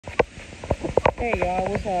Hey y'all,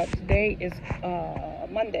 what's up? Today is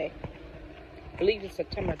Monday. I believe it's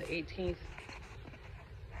September the 18th.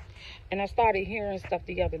 And I started hearing stuff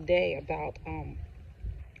the other day about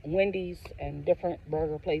Wendy's and different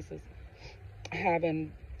burger places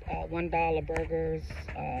having $1 burgers.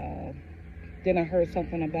 Then I heard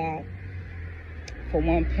something about for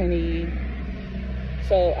 1 penny.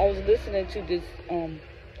 So I was listening to this.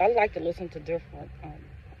 I like to listen to different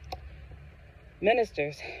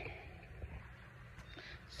ministers.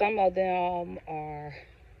 Some of them are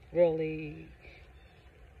really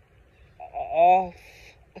off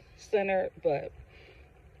centered, but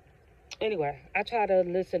anyway, I try to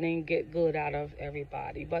listen and get good out of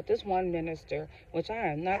everybody. But this one minister, which I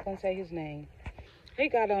am not going to say his name, he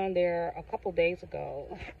got on there a couple days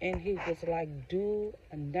ago and he was like, do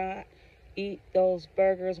not eat those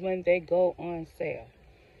burgers when they go on sale.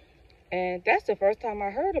 And that's the first time I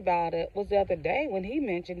heard about it was the other day when he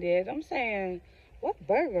mentioned it. I'm saying, what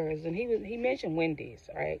burgers? And he mentioned Wendy's,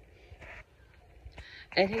 right?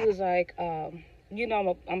 And he was like, I'm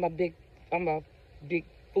a big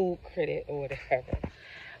food critic or whatever.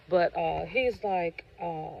 But he's like,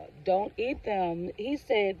 don't eat them. He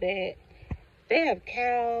said that they have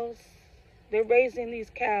cows. They're raising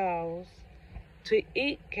these cows to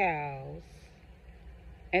eat cows.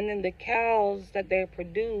 And then the cows that they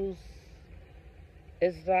produce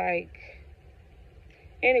is like,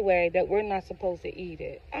 anyway, that we're not supposed to eat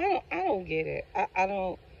it. I don't get it. I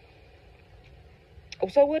don't.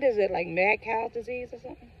 So what is it, like mad cow disease or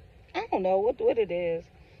something? I don't know what it is.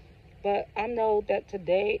 But I know that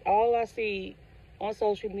today, all I see on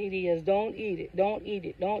social media is don't eat it, don't eat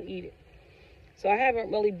it, don't eat it. So I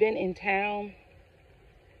haven't really been in town.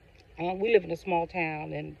 We live in a small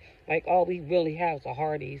town, and like all we really have is a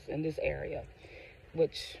Hardee's in this area.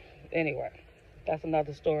 Which, anyway, that's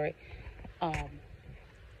another story.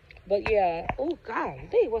 But yeah, oh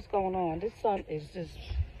golly, what's going on? This sun is just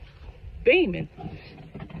beaming.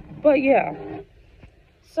 But yeah,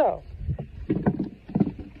 so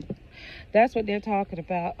that's what they're talking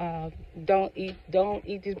about. Don't eat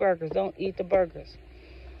these burgers. Don't eat the burgers.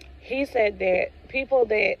 He said that people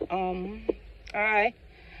that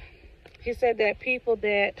he said that people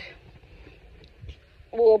that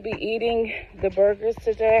will be eating the burgers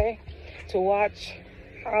today to watch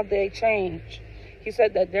how they change. He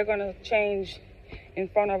said that they're going to change in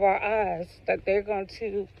front of our eyes, that they're going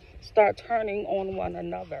to start turning on one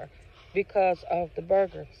another because of the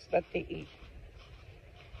burgers that they eat.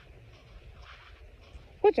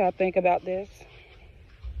 What y'all think about this?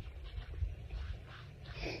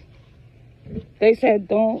 They said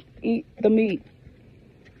don't eat the meat.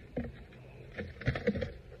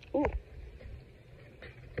 Ooh.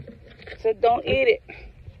 Said don't eat it.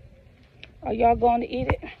 Are y'all going to eat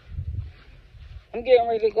it? I'm getting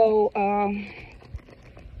ready to go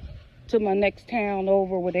to my next town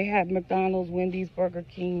over where they have McDonald's, Wendy's, Burger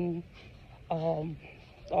King, all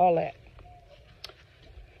that.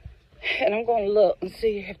 And I'm going to look and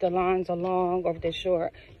see if the lines are long or if they're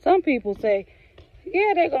short. Some people say,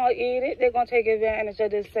 yeah, they're going to eat it. They're going to take advantage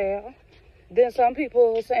of this sale. Then some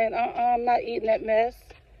people are saying, I'm not eating that mess.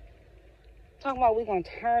 Talking about we're going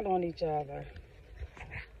to turn on each other.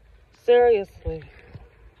 Seriously.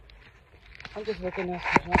 I'm just looking at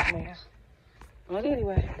some junk mail. But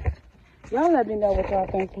anyway, y'all let me know what y'all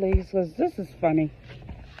think, please, because this is funny.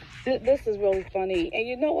 This is really funny. And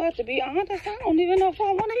you know what? To be honest, I don't even know if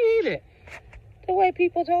I want to eat it. The way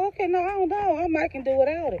people talking, I don't know. I might can do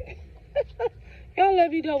without it. Y'all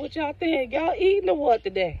let me know what y'all think. Y'all eating or what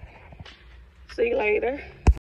today? See you later.